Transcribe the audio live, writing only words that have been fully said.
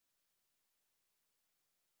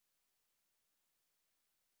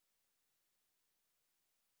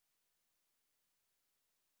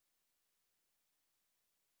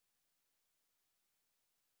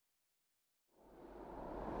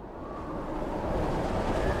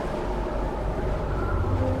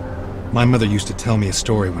My mother used to tell me a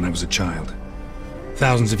story when I was a child.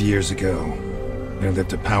 Thousands of years ago, there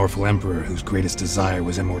lived a powerful emperor whose greatest desire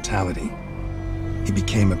was immortality. He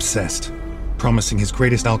became obsessed, promising his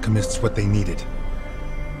greatest alchemists what they needed.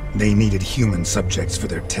 They needed human subjects for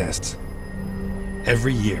their tests.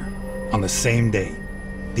 Every year, on the same day,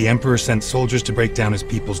 the emperor sent soldiers to break down his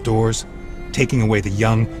people's doors, taking away the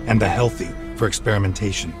young and the healthy for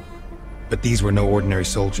experimentation. But these were no ordinary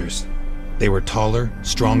soldiers. They were taller,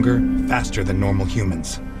 stronger, faster than normal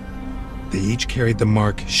humans. They each carried the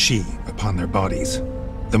mark She upon their bodies.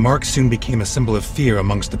 The mark soon became a symbol of fear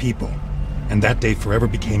amongst the people, and that day forever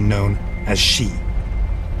became known as She.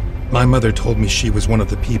 My mother told me she was one of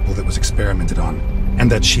the people that was experimented on, and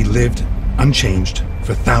that she lived, unchanged,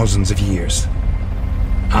 for thousands of years.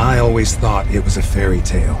 I always thought it was a fairy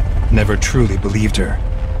tale, never truly believed her,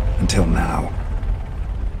 until now.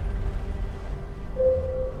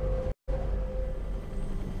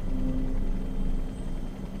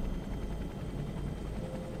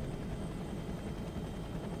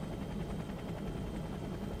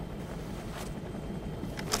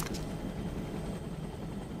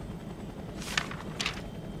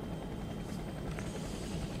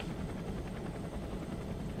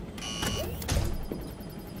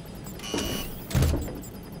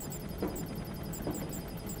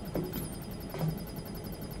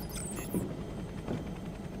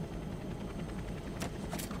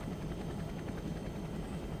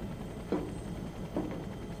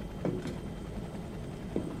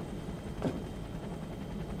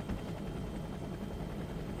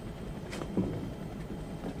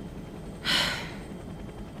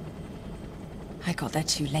 I got there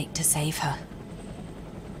too late to save her.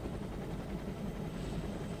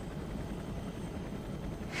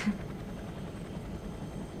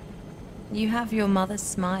 You have your mother's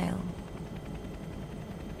smile.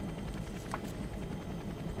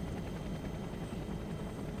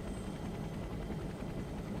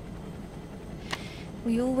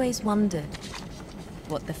 We always wondered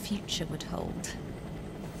what the future would hold.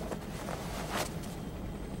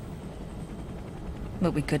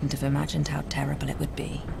 But we couldn't have imagined how terrible it would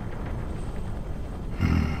be.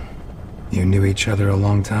 You knew each other a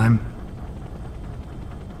long time?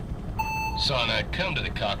 Sana, come to the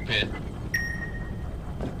cockpit.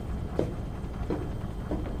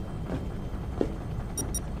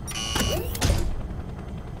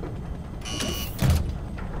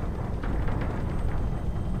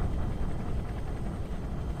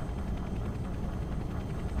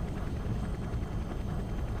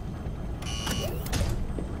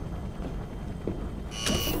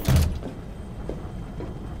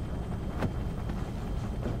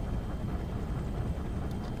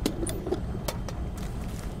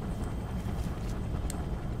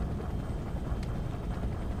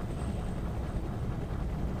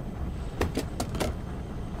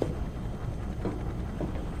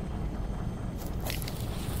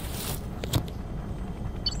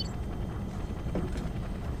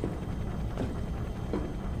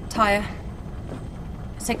 Tire.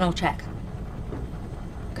 Signal check.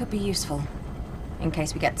 Could be useful, in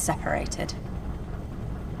case we get separated.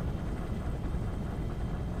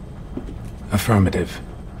 Affirmative.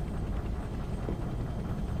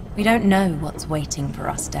 We don't know what's waiting for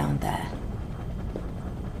us down there.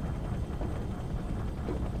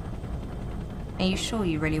 Are you sure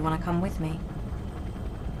you really want to come with me?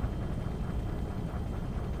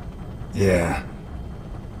 Yeah.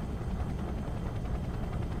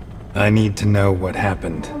 I need to know what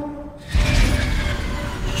happened.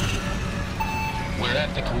 We're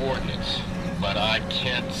at the coordinates, but I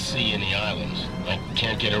can't see any islands. I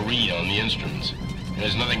can't get a read on the instruments.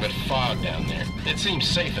 There's nothing but fog down there. It seems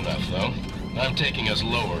safe enough, though. I'm taking us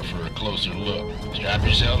lower for a closer look. Strap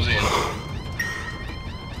yourselves in.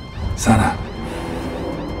 Sana.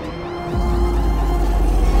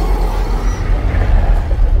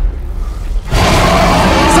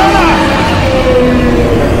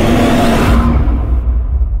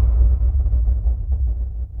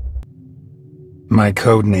 My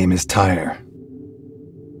code name is Tyre.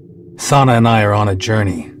 Sana and I are on a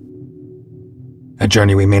journey. A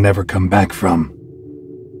journey we may never come back from.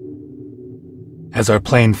 As our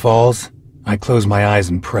plane falls, I close my eyes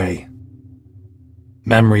and pray.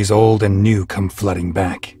 Memories old and new come flooding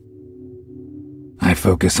back. I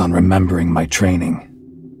focus on remembering my training.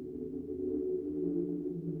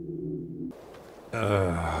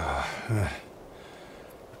 Come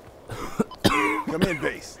in,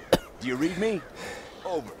 base. Do you read me?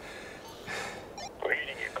 Over.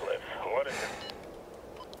 Reading you, Cliff. What is it?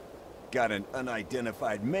 Got an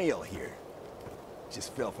unidentified male here.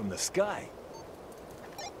 Just fell from the sky.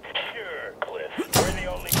 Sure. Cliff. We're the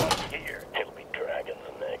only ones here. It'll be dragons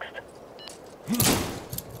next.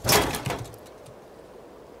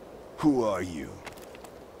 Who are you?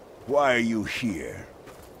 Why are you here?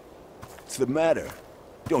 What's the matter?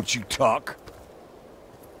 Don't you talk?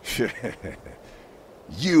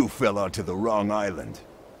 You fell onto the wrong island.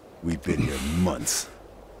 We've been here months.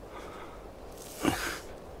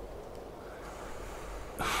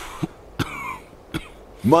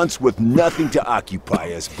 Months with nothing to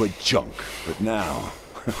occupy us but junk. But now,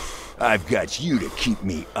 I've got you to keep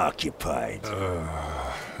me occupied. Cliff,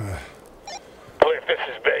 this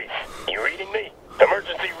is Base. You reading me?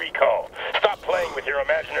 Emergency recall. Stop playing with your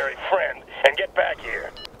imaginary friend and get back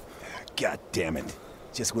here. God damn it.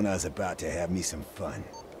 Just when I was about to have me some fun.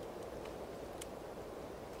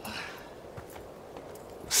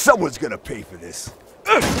 Someone's gonna pay for this.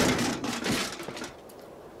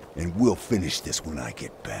 And we'll finish this when I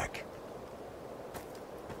get back.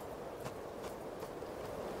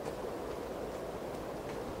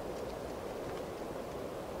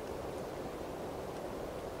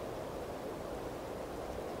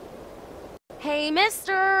 Hey,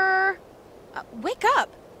 mister! Wake up!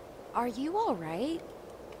 Are you alright?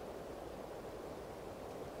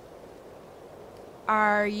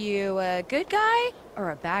 Are you a good guy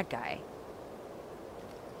or a bad guy?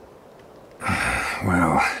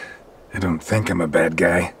 Well, I don't think I'm a bad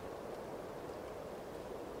guy.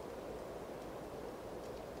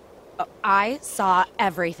 I saw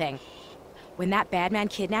everything. When that bad man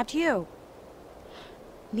kidnapped you.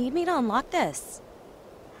 Need me to unlock this?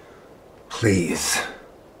 Please.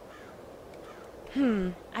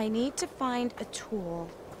 I need to find a tool.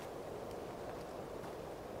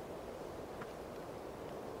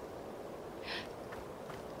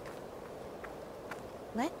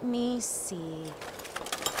 Let me see.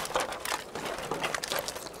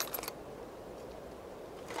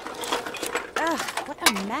 Ugh, what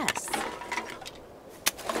a mess.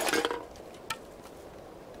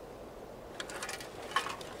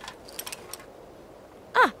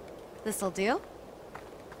 This'll do.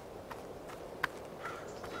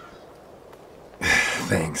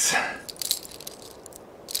 Thanks.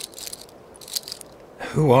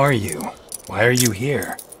 Who are you? Why are you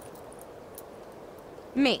here?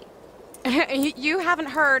 Me. You haven't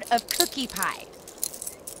heard of Cookie Pie.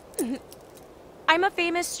 I'm a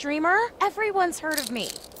famous streamer. Everyone's heard of me.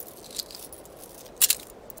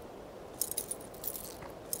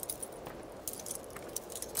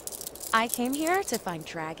 I came here to find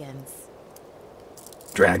dragons.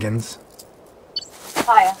 Dragons?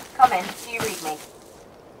 Hiya, come in. Do you read me?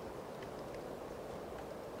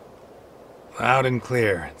 Loud and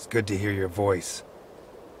clear. It's good to hear your voice.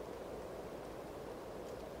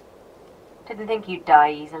 Didn't think you'd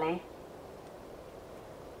die easily.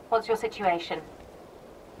 What's your situation?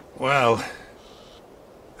 Well,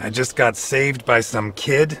 I just got saved by some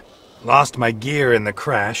kid, lost my gear in the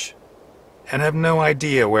crash, and have no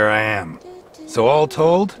idea where I am. So all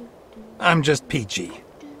told, I'm just peachy.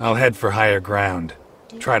 I'll head for higher ground.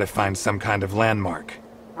 Try to find some kind of landmark.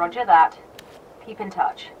 Roger that. Keep in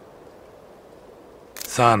touch.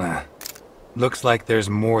 Sana, looks like there's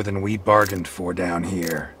more than we bargained for down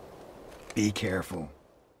here. Be careful.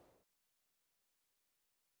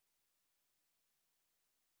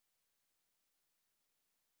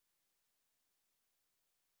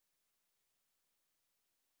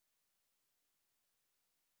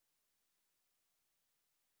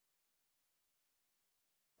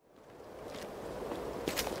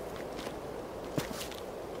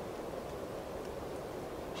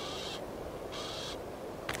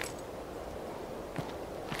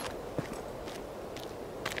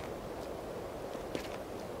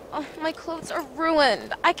 Oh, my clothes are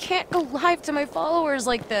ruined. I can't go live to my followers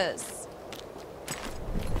like this.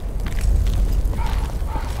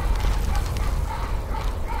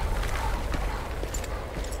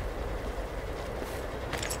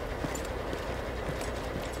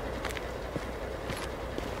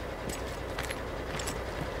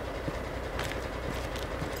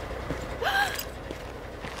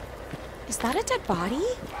 Is that a dead body?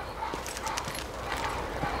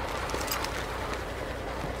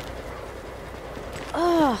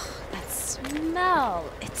 Ugh, that smell.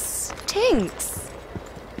 It stinks.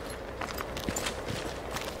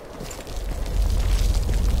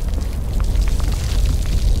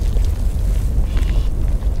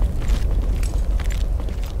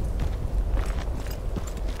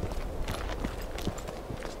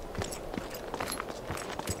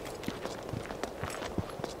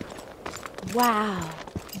 Wow,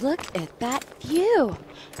 look at that view.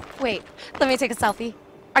 Wait, let me take a selfie.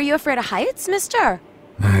 Are you afraid of heights, mister?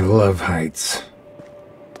 I love heights.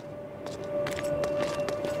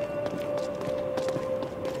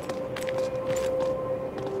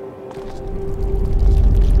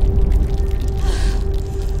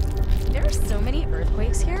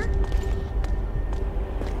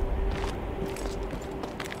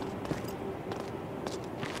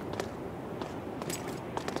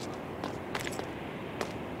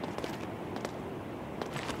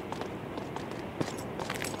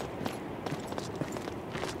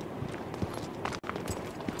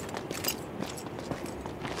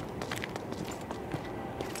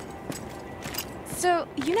 So,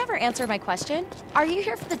 you never answered my question. Are you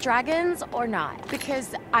here for the dragons or not?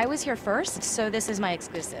 Because I was here first, so this is my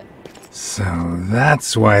exclusive. So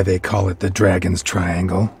that's why they call it the Dragon's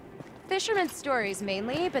Triangle. Fishermen's stories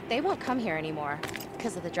mainly, but they won't come here anymore.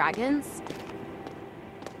 Because of the dragons.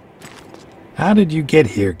 How did you get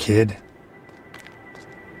here, kid?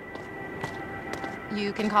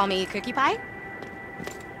 You can call me Cookie Pie.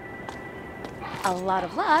 A lot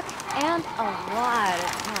of luck and a lot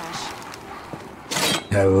of cash.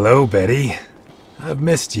 Hello, Betty. I've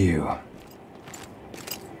missed you.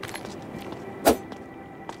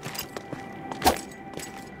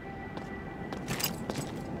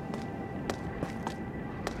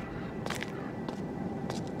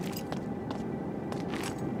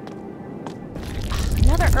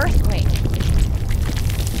 Another earthquake.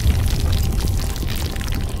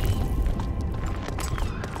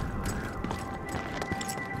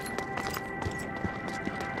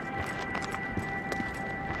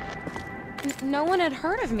 No one had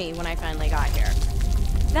heard of me when I finally got here.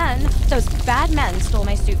 Then, those bad men stole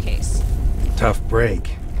my suitcase. Tough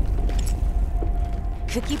break.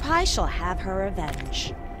 Cookie Pie shall have her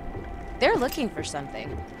revenge. They're looking for something.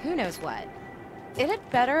 Who knows what? It had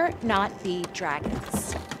better not be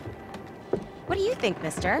dragons. What do you think,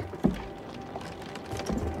 mister?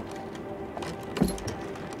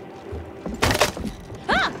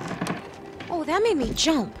 Ah! Oh, that made me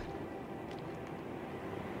jump.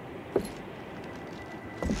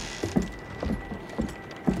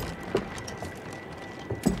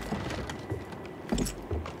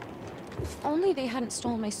 Only they hadn't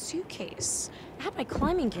stolen my suitcase. I had my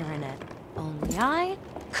climbing gear in it. Only I,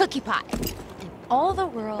 Cookie Pie, and all the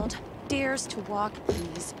world dares to walk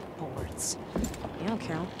these boards. You don't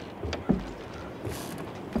count.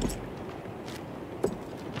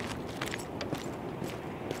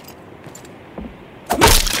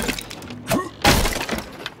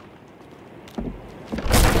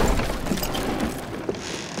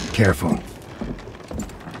 Careful.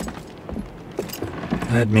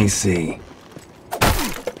 Let me see.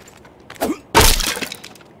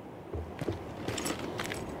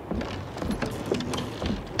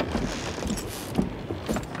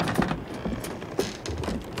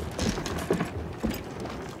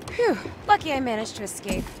 Phew, lucky I managed to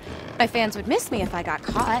escape. My fans would miss me if I got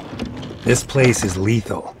caught. This place is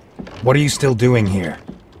lethal. What are you still doing here?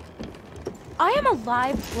 I am a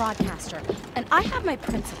live broadcaster, and I have my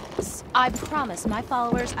principles. I promised my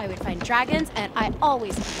followers I would find dragons, and I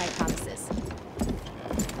always keep my promises.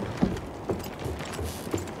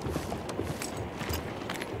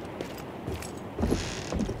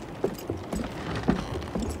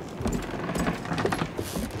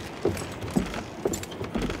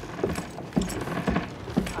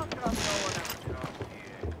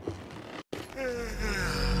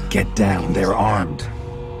 Get down, they're armed.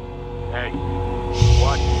 Hey,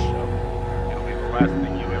 watch yourself. It'll be the last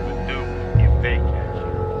thing you ever do if they catch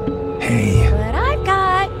you. Hey, What I've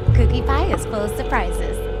got, Cookie Pie is full of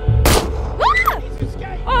surprises. Ah!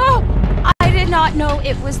 Oh! I did not know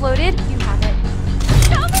it was loaded. You have it.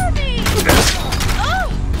 Cover me!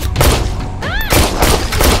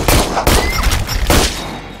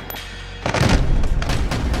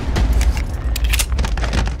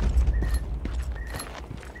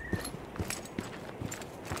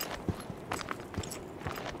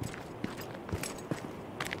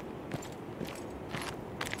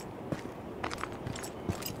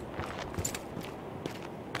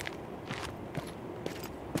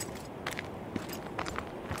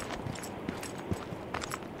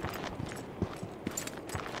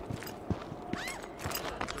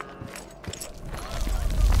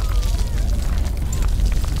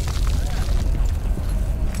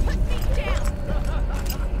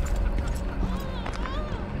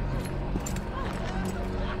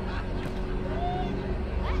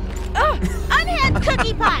 Oh! Unhand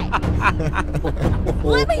Cookie Pie!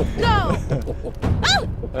 Let me go! Oh!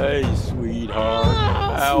 Hey, sweetheart.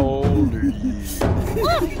 How old are you?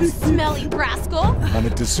 Oh, you smelly rascal! On a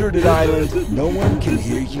deserted island, no one can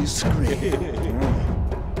hear you scream.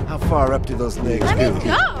 How far up do those legs Let go? me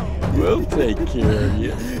go! We'll take care of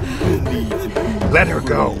you. let her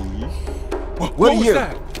go. What are you?